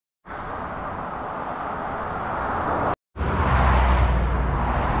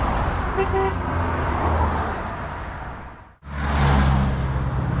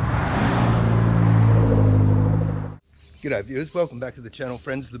G'day viewers, welcome back to the channel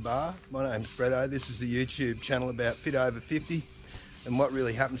Friends of the Bar. My name's Bretto. This is the YouTube channel about fit over 50 and what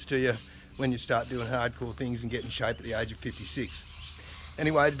really happens to you when you start doing hardcore things and get in shape at the age of 56.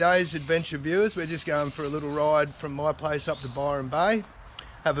 Anyway, today's adventure viewers, we're just going for a little ride from my place up to Byron Bay,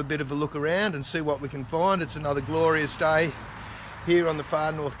 have a bit of a look around and see what we can find. It's another glorious day here on the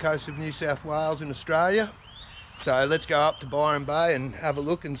far north coast of New South Wales in Australia. So let's go up to Byron Bay and have a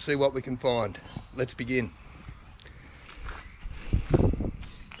look and see what we can find. Let's begin.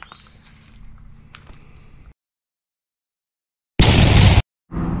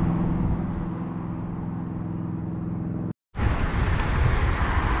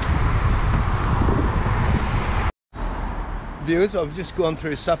 Viewers, I've just gone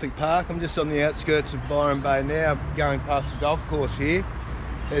through Suffolk Park. I'm just on the outskirts of Byron Bay now, going past the golf course here.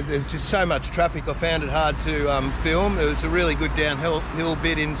 There's just so much traffic, I found it hard to film. There was a really good downhill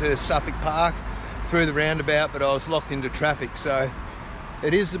bit into Suffolk Park through the roundabout, but I was locked into traffic. So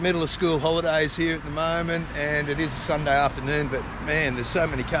it is the middle of school holidays here at the moment, and it is a Sunday afternoon, but man, there's so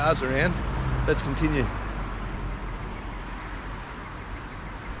many cars around. Let's continue.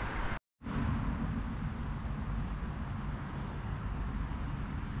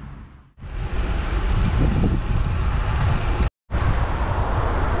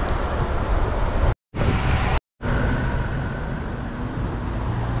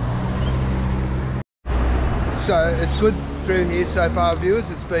 So it's good through here so far, viewers.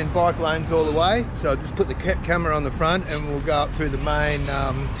 It's been bike lanes all the way. So I'll just put the camera on the front and we'll go up through the main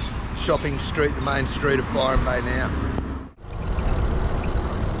shopping street, the main street of Byron Bay now.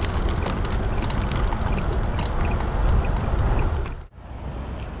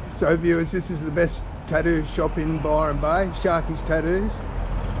 So viewers, this is the best tattoo shop in Byron Bay, Sharky's Tattoos.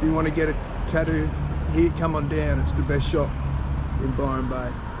 If you want to get a tattoo here, come on down. It's the best shop in Byron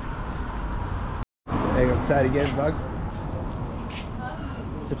Bay. Hang on, say it again, Bugs.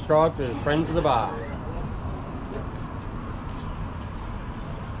 Subscribe to Friends of the Bar.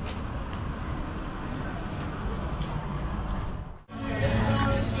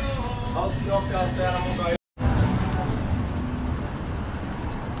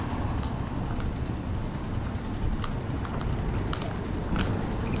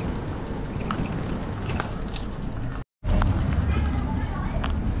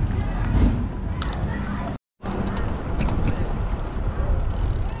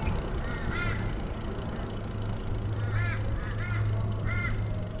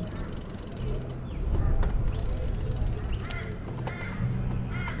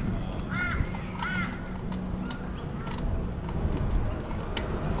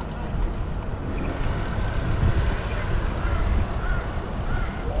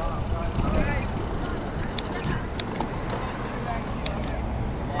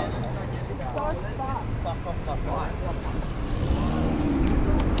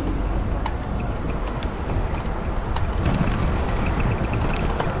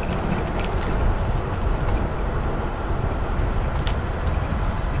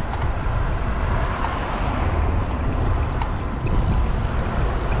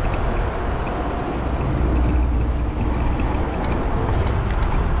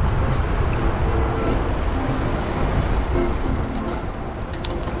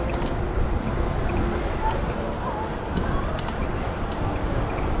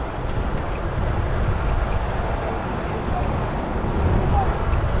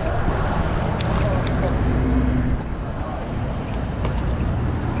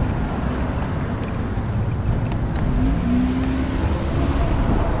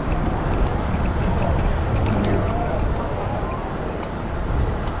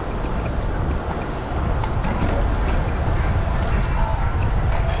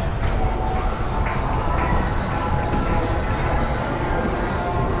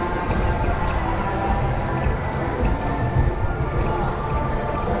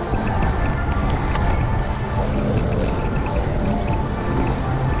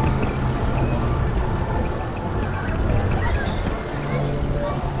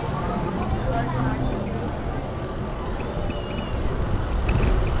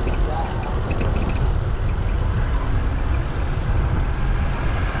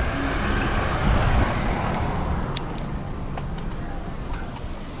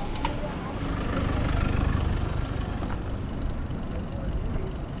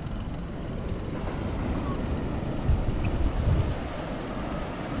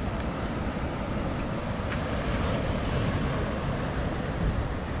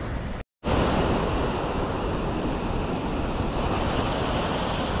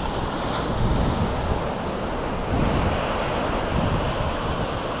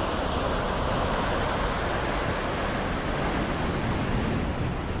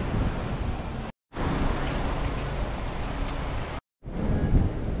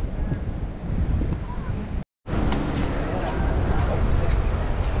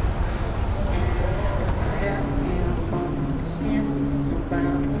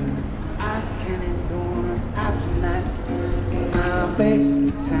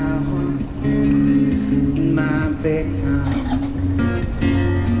 big town, in my big town.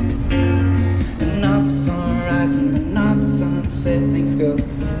 Another sunrise and another sunset, things go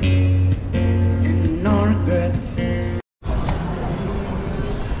and no regrets.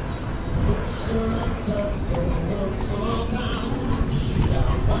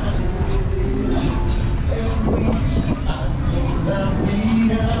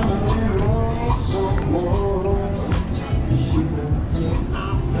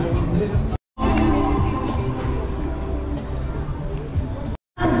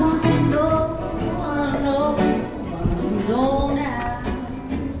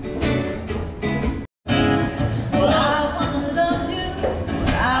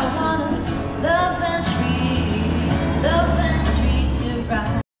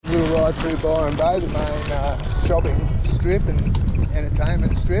 We'll ride through Byron Bay, the main shopping strip and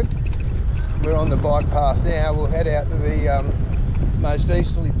entertainment strip. We're on the bike path now. We'll head out to the most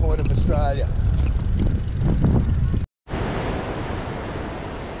easterly point of Australia.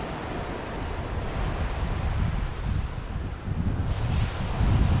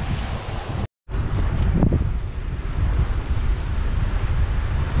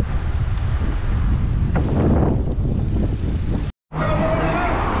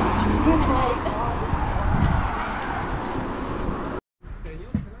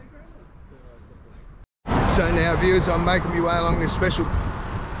 So now viewers, I'm making my way along this special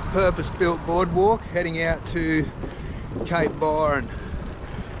purpose-built boardwalk heading out to Cape Byron,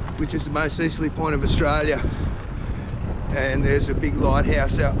 which is the most easterly point of Australia, and there's a big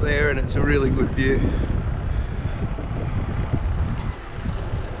lighthouse up there and it's a really good view.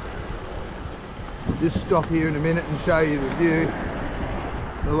 I'll just stop here in a minute and show you the view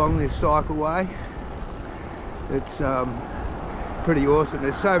along this cycleway. It's pretty awesome.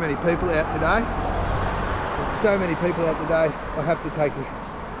 There's so many people out today. I have to take it.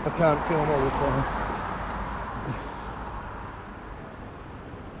 I can't film all the time.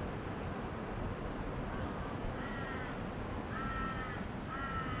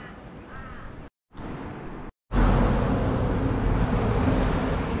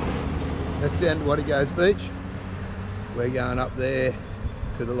 That's down to LiQWYD Beach. We're going up there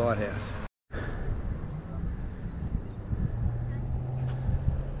to the lighthouse.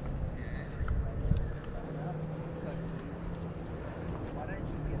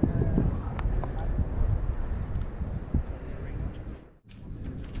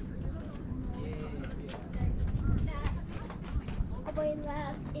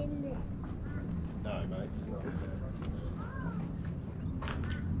 No, mate.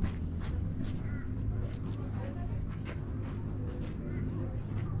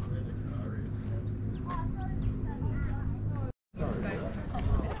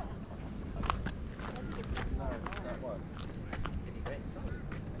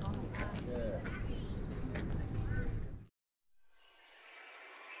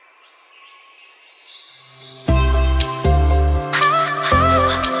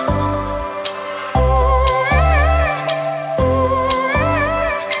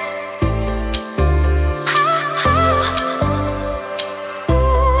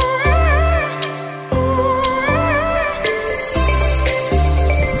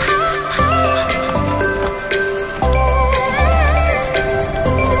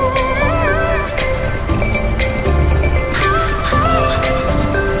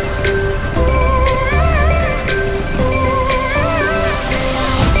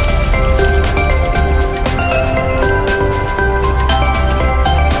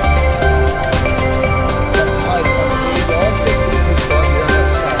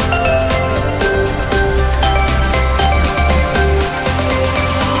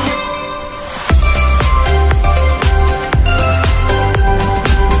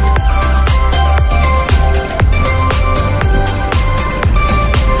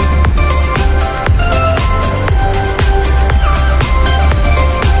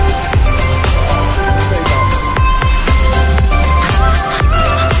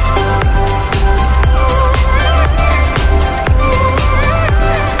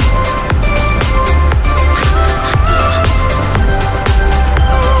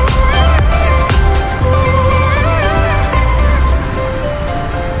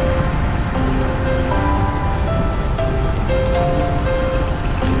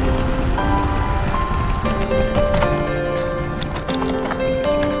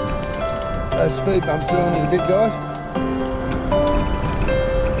 Those speed bumps ruined it a bit, guys.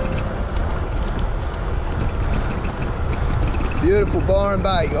 Beautiful Byron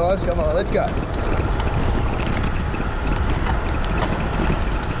Bay, guys. Come on, let's go.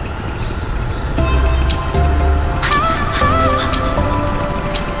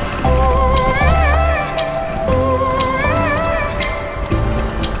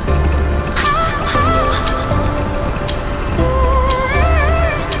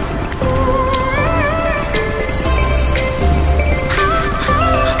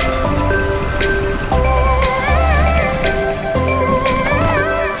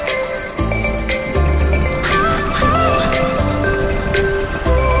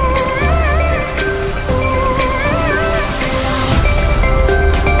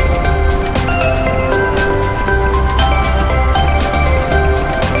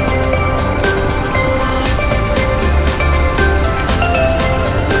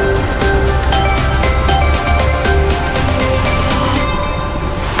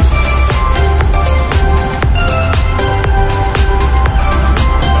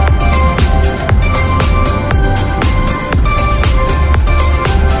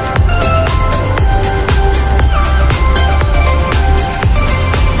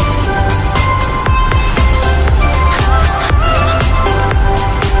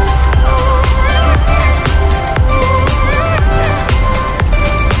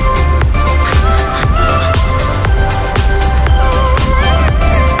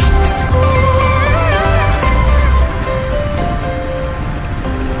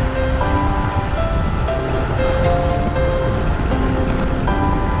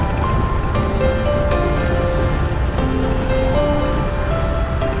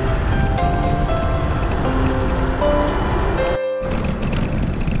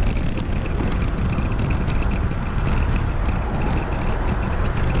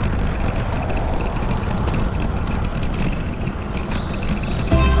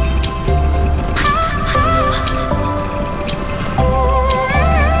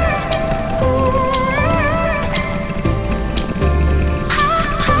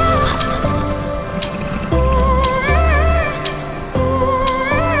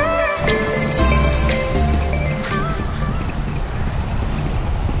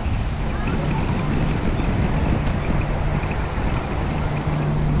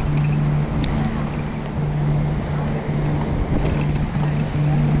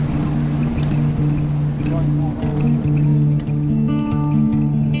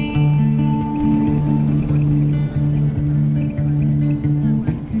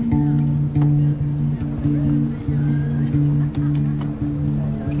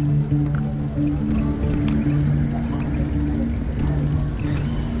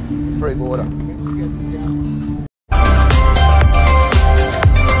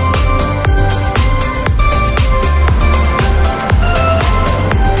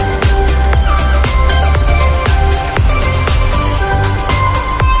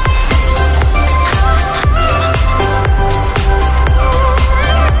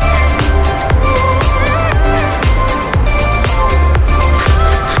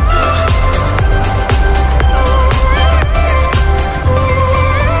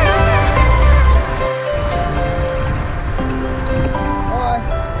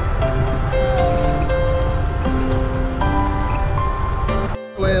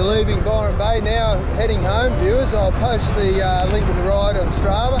 Bay, now heading home, viewers. I'll post the link of the ride on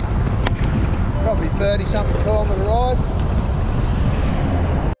Strava. Probably 30-something kilometre ride.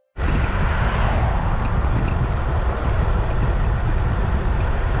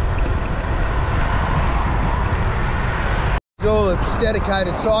 It's all a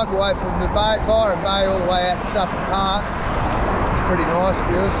dedicated cycleway from the Byron Bay all the way out to Suffolk Park. It's pretty nice,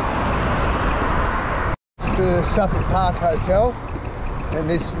 viewers. It's the Suffolk Park Hotel, and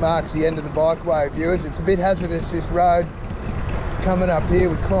this marks the end of the bikeway, viewers. It's a bit hazardous, this road. Coming up here,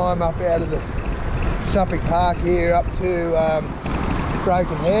 we climb up out of the Suffolk Park here up to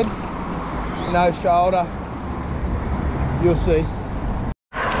Broken Head. No shoulder, you'll see.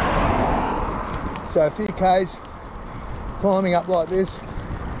 So a few Ks climbing up like this,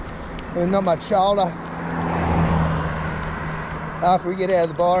 and not much shoulder. After we get out of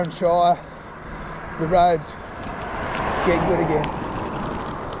the Byron Shire, the roads get good again.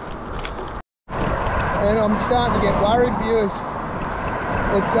 And I'm starting to get worried, viewers.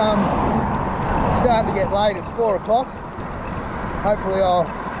 It's starting to get late. It's 4 o'clock. Hopefully I'll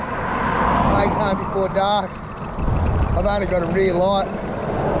make home before dark. I've only got a rear light.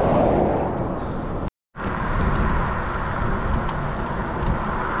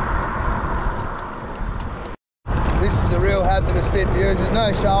 This is a real hazardous bit, viewers. There's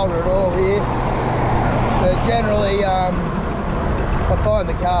no shoulder at all here. But generally, I find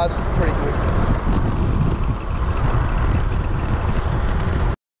the car's pretty good.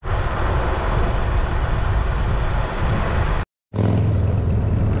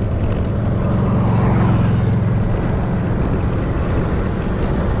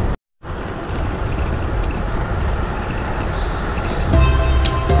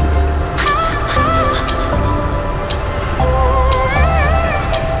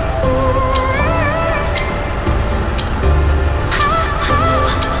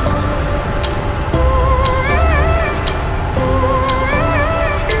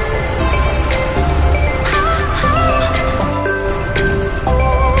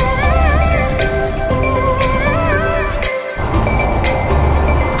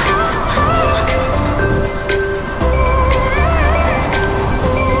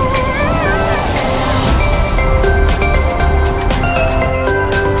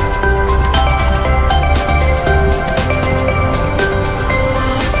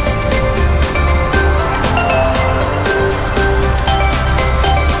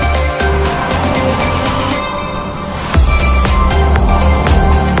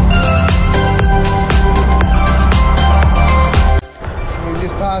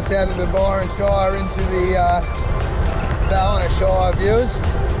 Out of the Byron Shire into the Shire, viewers,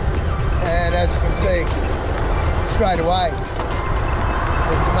 and as you can see, straight away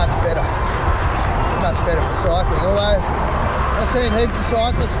it's much better for cycling. Although I've seen heaps of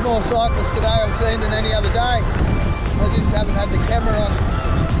cyclists, more cyclists today I've seen than any other day. I just haven't had the camera on.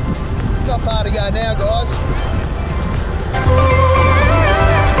 Not far to go now, guys.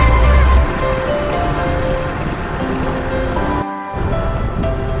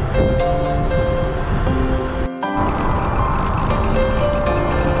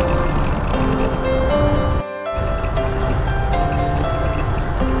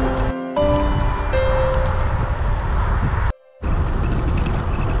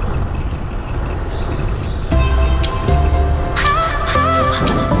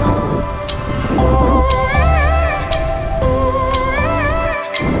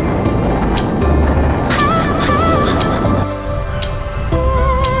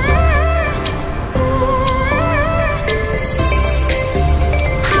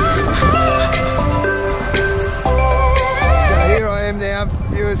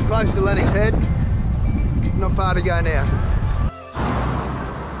 Viewers, close to Lennox Head, not far to go now.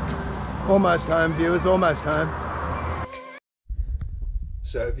 Almost home, viewers, almost home.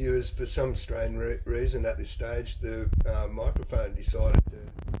 So viewers, for some strange reason at this stage the microphone decided to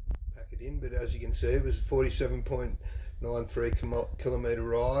pack it in, but as you can see it was a 47.93 kilometre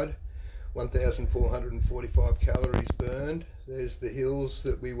ride, 1,445 calories burned. There's the hills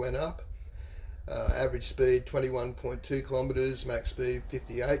that we went up. Average speed 21.2 kilometres, max speed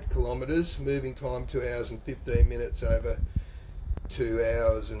 58 kilometres, moving time 2 hours and 15 minutes over 2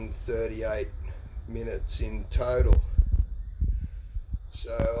 hours and 38 minutes in total.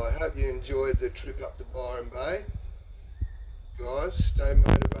 So I hope you enjoyed the trip up to Byron Bay. Guys, stay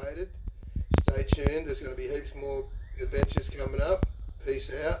motivated, stay tuned, there's going to be heaps more adventures coming up. Peace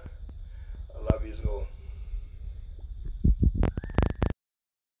out, I love yous all.